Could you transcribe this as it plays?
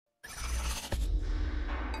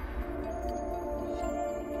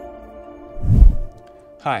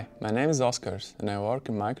Hi, my name is Oskars and I work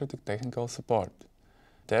in MikroTik technical support.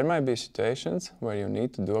 There might be situations where you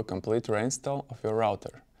need to do a complete reinstall of your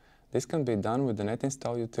router. This can be done with the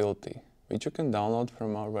Netinstall utility, which you can download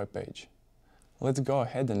from our webpage. Let's go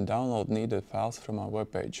ahead and download needed files from our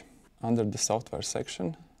webpage. Under the software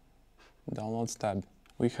section, Downloads tab.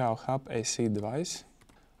 We have Hub AC device.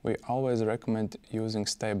 We always recommend using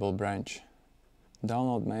stable branch.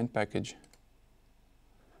 Download main package.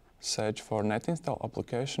 Search for Netinstall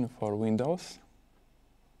application for Windows.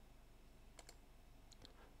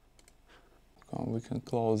 We can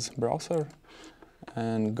close browser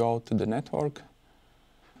and go to the network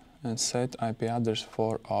and set IP address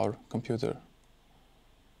for our computer.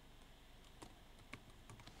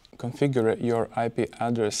 Configure your IP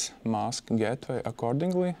address mask gateway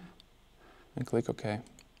accordingly and click OK.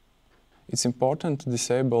 It's important to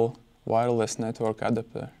disable wireless network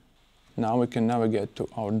adapter. Now we can navigate to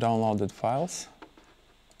our downloaded files.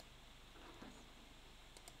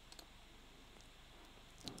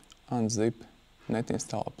 Unzip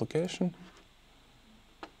Netinstall application.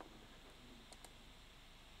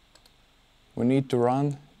 We need to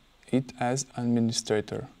run it as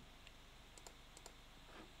administrator.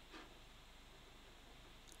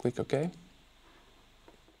 Click OK.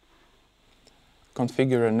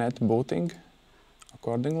 Configure a net booting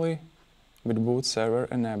accordingly with boot server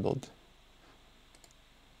enabled.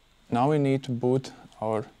 Now we need to boot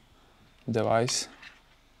our device.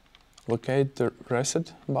 Locate the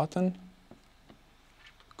reset button.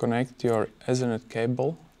 Connect your Ethernet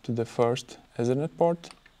cable to the first Ethernet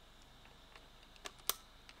port.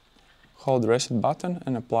 Hold the reset button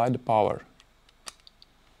and apply the power.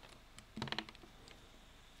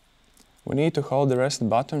 We need to hold the reset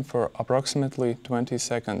button for approximately 20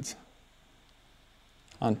 seconds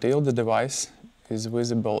until the device is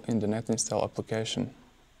visible in the Netinstall application.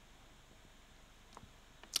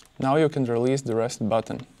 Now you can release the reset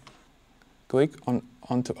button. Click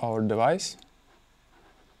onto our device.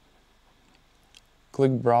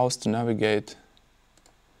 Click Browse to navigate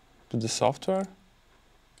to the software.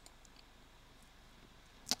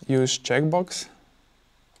 Use checkbox.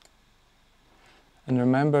 And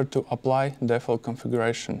remember to apply default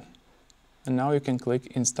configuration. And now you can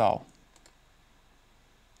click Install.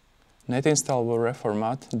 Netinstall will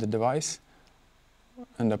reformat the device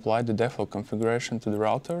and apply the default configuration to the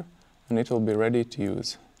router, and it will be ready to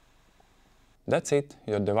use. That's it,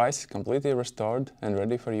 your device is completely restored and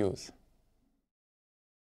ready for use.